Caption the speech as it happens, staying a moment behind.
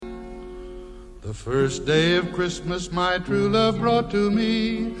The first day of Christmas my true love brought to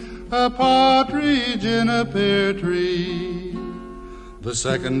me a partridge in a pear tree. The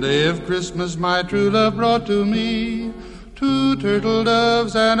second day of Christmas my true love brought to me two turtle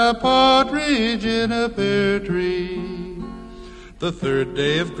doves and a partridge in a pear tree. The third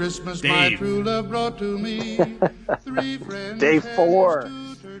day of Christmas my true love brought to me three friends. Day 4.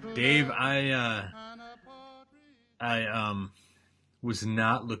 Dave, I was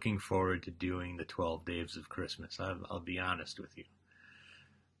not looking forward to doing the 12 Days of Christmas. I'll be honest with you.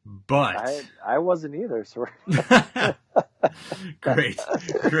 But I wasn't either. So great.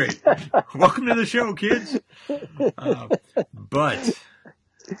 Welcome to the show, kids. But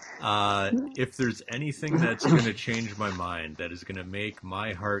if there's anything that's going to change my mind, that is going to make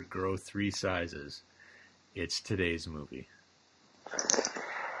my heart grow 3 sizes, it's today's movie.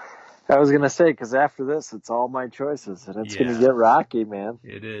 I was going to say, because after this, it's all my choices, and it's going to get rocky, man.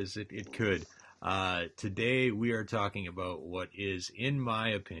 It is. It could. Today, we are talking about what is, in my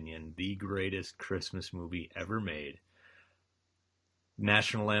opinion, the greatest Christmas movie ever made.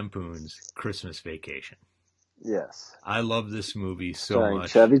 National Lampoon's Christmas Vacation. Yes. I love this movie so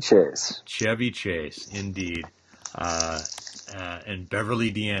much. Chevy Chase. Chevy Chase, indeed. And Beverly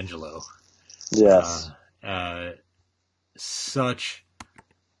D'Angelo. Yes. Such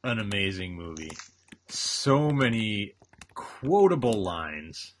an amazing movie. So many quotable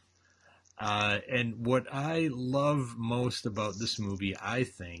lines. And what I love most about this movie, I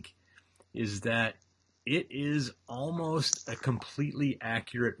think, is that it is almost a completely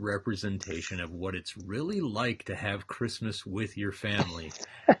accurate representation of what it's really like to have Christmas with your family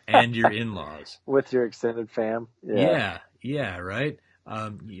and your in-laws. With your extended fam. Yeah, right?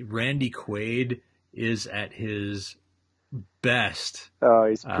 Randy Quaid is at his best. Oh,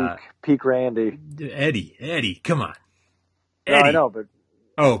 he's peak Randy. Eddie, come on. Eddie. No, I know, but...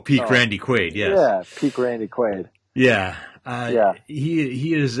 Oh, peak Randy Quaid, yes. Yeah, peak Randy Quaid. Yeah.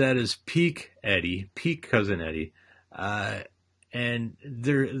 He is at his peak Eddie, peak Cousin Eddie. And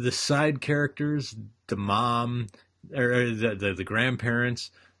the side characters, the mom, or the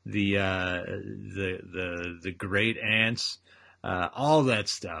grandparents, the great aunts, all that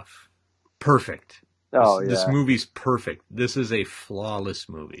stuff. Perfect. This movie's perfect. This is a flawless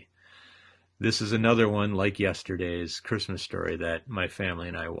movie. This is another one like yesterday's Christmas Story that my family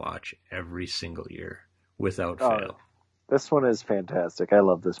and I watch every single year without fail. This one is fantastic. I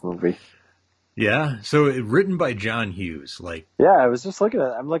love this movie. Yeah. So written by John Hughes, I was just looking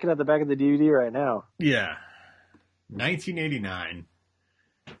at. I'm looking at the back of the DVD right now. Yeah. 1989.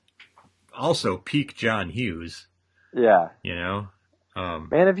 Also peak John Hughes. Yeah. You know.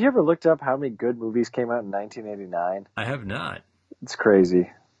 Man, have you ever looked up how many good movies came out in 1989? I have not. It's crazy.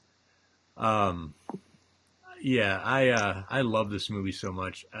 I love this movie so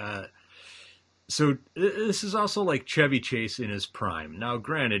much. So this is also like Chevy Chase in his prime. Now,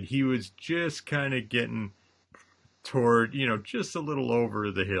 granted, he was just kind of getting toward, just a little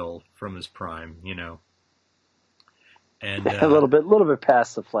over the hill from his prime, and a little bit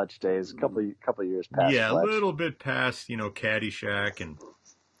past the Fletch days, a couple years past. Yeah, Fletch. A little bit past, Caddyshack and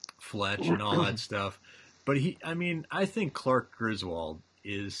Fletch and all that stuff. But I think Clark Griswold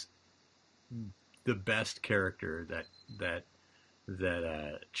is the best character that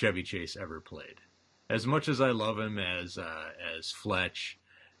Chevy Chase ever played. As much as I love him as Fletch,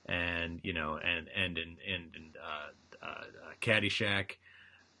 and in Caddyshack,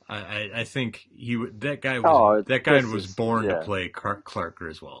 I think that guy was born to play Clark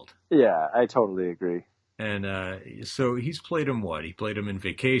Griswold. Yeah, I totally agree. And so he's played him what? He played him in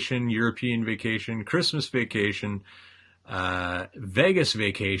Vacation, European Vacation, Christmas Vacation, Vegas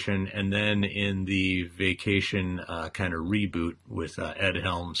Vacation, and then in the Vacation kind of reboot with Ed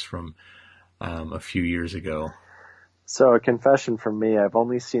Helms from a few years ago. So a confession from me, I've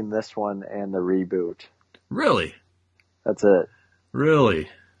only seen this one and the reboot. Really? That's it. Really?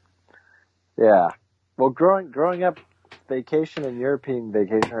 Yeah. Well, growing up, Vacation and European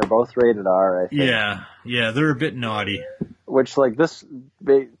Vacation are both rated R, I think. Yeah, they're a bit naughty. Which, this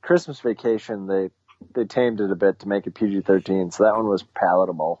Christmas Vacation, they tamed it a bit to make it PG-13, so that one was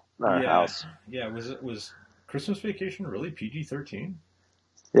palatable in our house. Yeah, was Christmas Vacation really PG-13?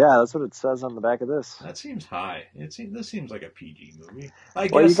 Yeah, that's what it says on the back of this. That seems high. This seems like a PG movie. I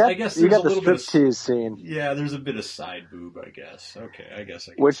guess you got the striptease scene. Yeah, there's a bit of side boob, I guess. Okay, I guess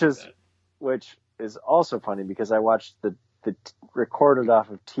I can Which is also funny because I watched the recorded off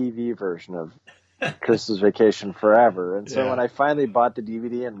of TV version of Christmas Vacation forever. And so when I finally bought the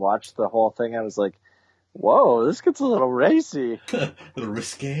DVD and watched the whole thing, I was like, whoa, this gets a little racy. A little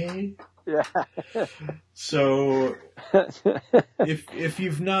risque. Yeah. So, if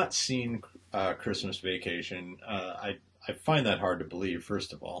you've not seen Christmas Vacation. I find that hard to believe,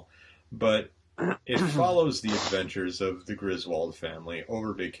 first of all, but it follows the adventures of the Griswold family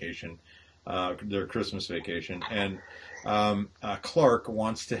over vacation, their Christmas vacation, and Clark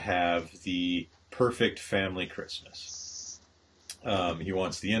wants to have the perfect family Christmas. He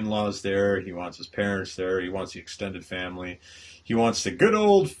wants the in-laws there. He wants his parents there. He wants the extended family. He wants the good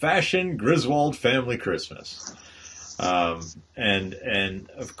old-fashioned Griswold family Christmas. And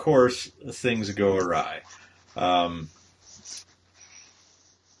of course, things go awry.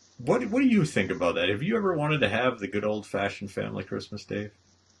 What do you think about that? Have you ever wanted to have the good old-fashioned family Christmas, Dave?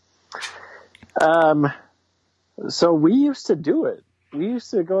 So we used to do it. We used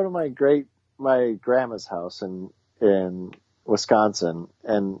to go to my grandma's house in Wisconsin,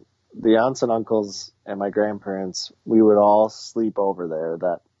 and the aunts and uncles and my grandparents, we would all sleep over there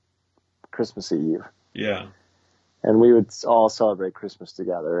that Christmas Eve. Yeah. And we would all celebrate Christmas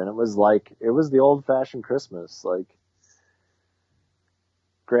together. And it was the old-fashioned Christmas. Like,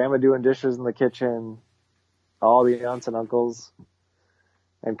 grandma doing dishes in the kitchen, all the aunts and uncles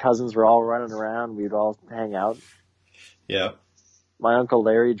and cousins were all running around. We'd all hang out. Yeah. My Uncle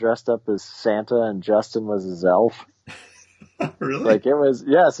Larry dressed up as Santa and Justin was his elf. Really? Like, it was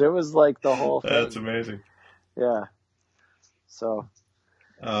like the whole thing. That's amazing. Yeah. So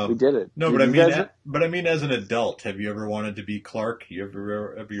we did it. No, but I mean, as an adult, have you ever wanted to be Clark? Have you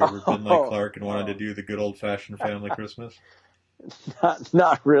ever been like Clark and wanted to do the good old fashioned family Christmas?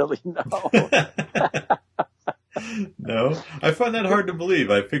 Not really. No. No, I find that hard to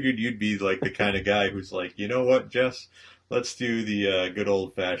believe. I figured you'd be like the kind of guy who's like, you know what, Jess, let's do the good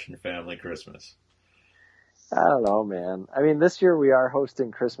old fashioned family Christmas. I don't know, man. I mean, this year we are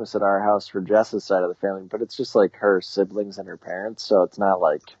hosting Christmas at our house for Jess's side of the family, but it's just like her siblings and her parents, so it's not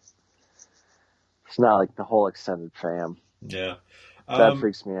like the whole extended fam. Yeah. That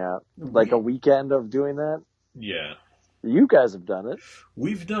freaks me out. Like a weekend of doing that? Yeah. You guys have done it.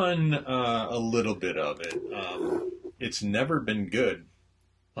 We've done a little bit of it. It's never been good.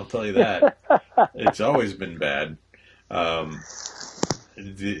 I'll tell you that. It's always been bad.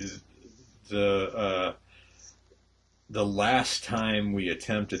 The last time we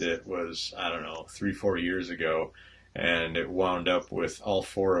attempted it was, I don't know, 3-4 years ago, and it wound up with all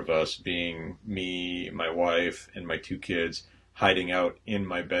four of us being me, my wife, and my 2 kids hiding out in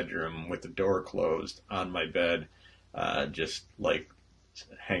my bedroom with the door closed on my bed, just like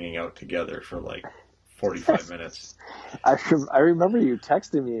hanging out together for like 45 minutes. I remember you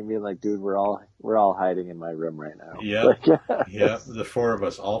texting me and being like, "Dude, we're all hiding in my room right now." Yeah, yeah, the 4 of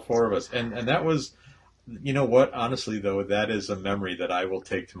us, all 4 of us, and that was. You know what? Honestly, though, that is a memory that I will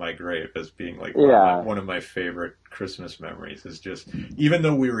take to my grave as being like one of my favorite Christmas memories. Is just, even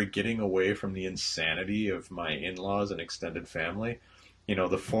though we were getting away from the insanity of my in-laws and extended family,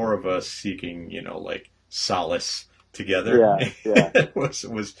 the 4 of us seeking, like solace together. Yeah.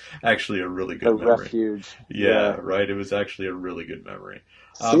 was actually a really good memory. Refuge. Yeah, right. It was actually a really good memory.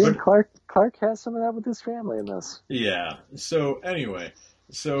 But Clark has some of that with his family in this. Yeah. So anyway.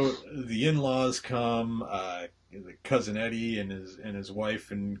 So the in-laws come, cousin Eddie and his wife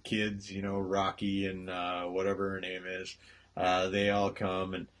and kids, Rocky and whatever her name is, they all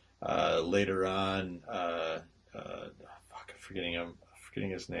come, and later on, I'm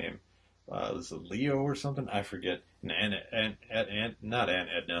forgetting his name. Was it Leo or something? I forget. Not Aunt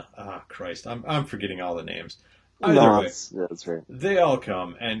Edna. Ah, Christ, I'm forgetting all the names. Either way, that's right. They all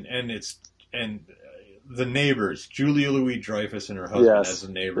come, and the neighbors, Julia Louis-Dreyfus and her husband as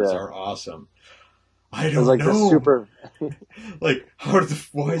the neighbors, are awesome. I don't know. Like,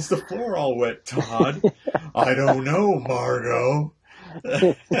 why is the floor all wet, Todd? I don't know, Margot.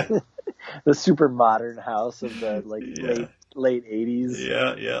 The super modern house of the late 80s.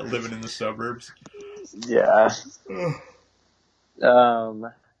 Yeah, living in the suburbs. Yeah.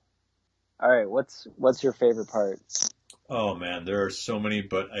 All right, what's your favorite part? Oh man, there are so many,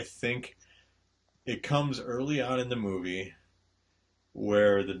 but I think it comes early on in the movie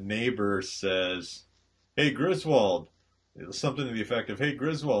where the neighbor says, "Hey, Griswold," something to the effect of, "Hey,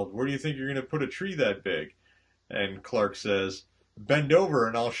 Griswold, where do you think you're going to put a tree that big?" And Clark says, "Bend over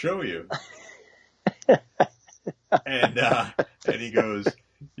and I'll show you." and he goes,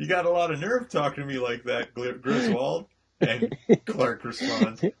 "You got a lot of nerve talking to me like that, Griswold." And Clark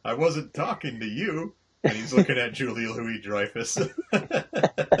responds, "I wasn't talking to you." And he's looking at Julia Louis-Dreyfus.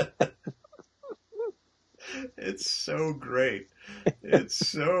 It's so great. It's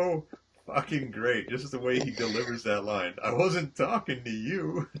so fucking great. Just the way he delivers that line. I wasn't talking to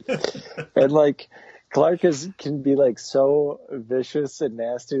you. And Clark can be so vicious and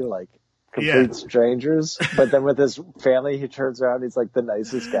nasty. Like, complete strangers. But then with his family, he turns around, he's like the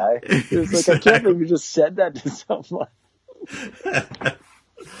nicest guy. He's like, I can't believe you just said that to someone.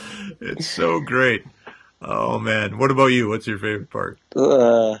 It's so great. Oh man, what about you? What's your favorite part?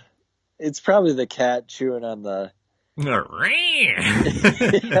 It's probably the cat chewing on the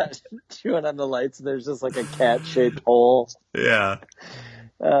chewing on the lights. And there's just like a cat-shaped hole. Yeah.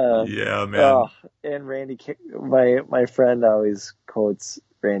 Yeah, man. Oh, and Randy, my friend always quotes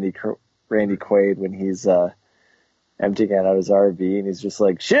Randy Quaid when he's emptying out his RV, and he's just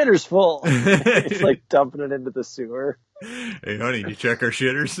like, "Shitter's full." He's like dumping it into the sewer. Hey, honey, did you check our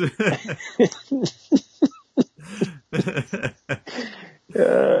shitters?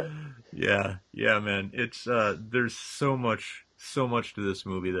 Yeah, man. It's there's so much to this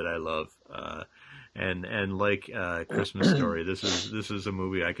movie that I love. And like Christmas Story, this is a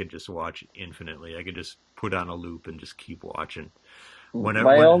movie I could just watch infinitely. I could just put on a loop and just keep watching. Go ahead.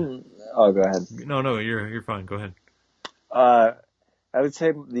 No, you're fine. Go ahead. I would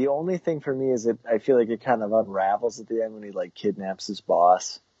say the only thing for me is that I feel like it kind of unravels at the end when he like kidnaps his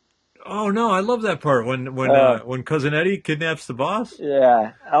boss. Oh no, I love that part when Cousin Eddie kidnaps the boss.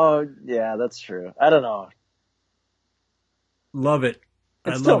 Yeah. Oh yeah, that's true. I don't know. Love it.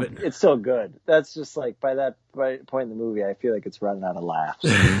 Love it. It's still good. That's just like by point in the movie, I feel like it's running out of laughs.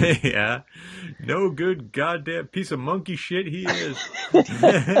 Yeah. No good goddamn piece of monkey shit he is.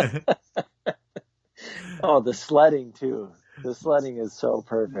 Oh, the sledding too. The sledding is so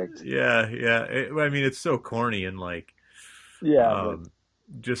perfect. Yeah. I mean, it's so corny and like,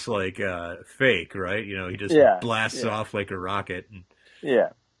 just like fake, right? You know, he just blasts off like a rocket. And, yeah.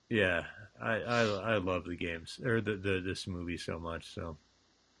 I love the games or this movie so much. So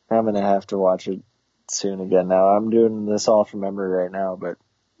I'm gonna have to watch it soon again. Now I'm doing this all from memory right now, but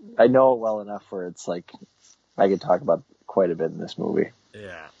I know it well enough where it's like I could talk about quite a bit in this movie.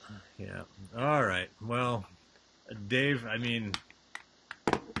 Yeah. All right. Well, Dave, I mean,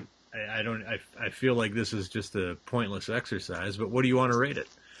 I feel like this is just a pointless exercise, but what do you want to rate it?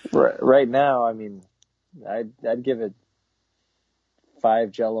 Right now, I mean, I'd give it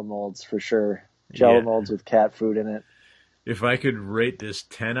 5 Jell-O molds for sure. Jell-O molds with cat food in it. If I could rate this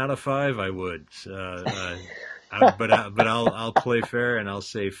 10 out of 5, I would. But I'll play fair and I'll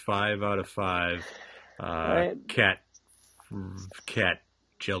say 5 out of 5. Right. Cat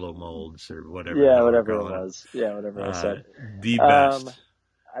Jell-O molds or whatever. Yeah, whatever it was. Yeah, whatever I said. The best.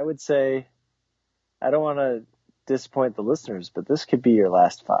 I would say, I don't want to disappoint the listeners, but this could be your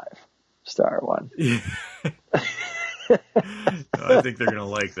last 5-star one. I think they're gonna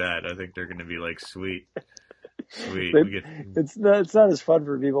like that. I think they're gonna be like, sweet. It's not as fun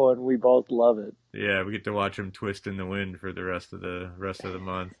for people, and we both love it. Yeah, we get to watch them twist in the wind for the rest of the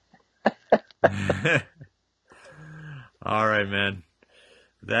month. All right, man.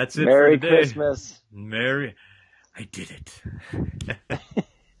 That's it. Merry for today. Christmas. I did it.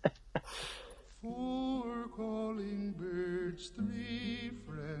 4 calling birds, 3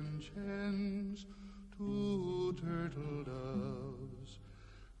 French hens, 2 turtle doves,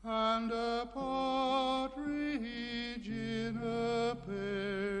 and a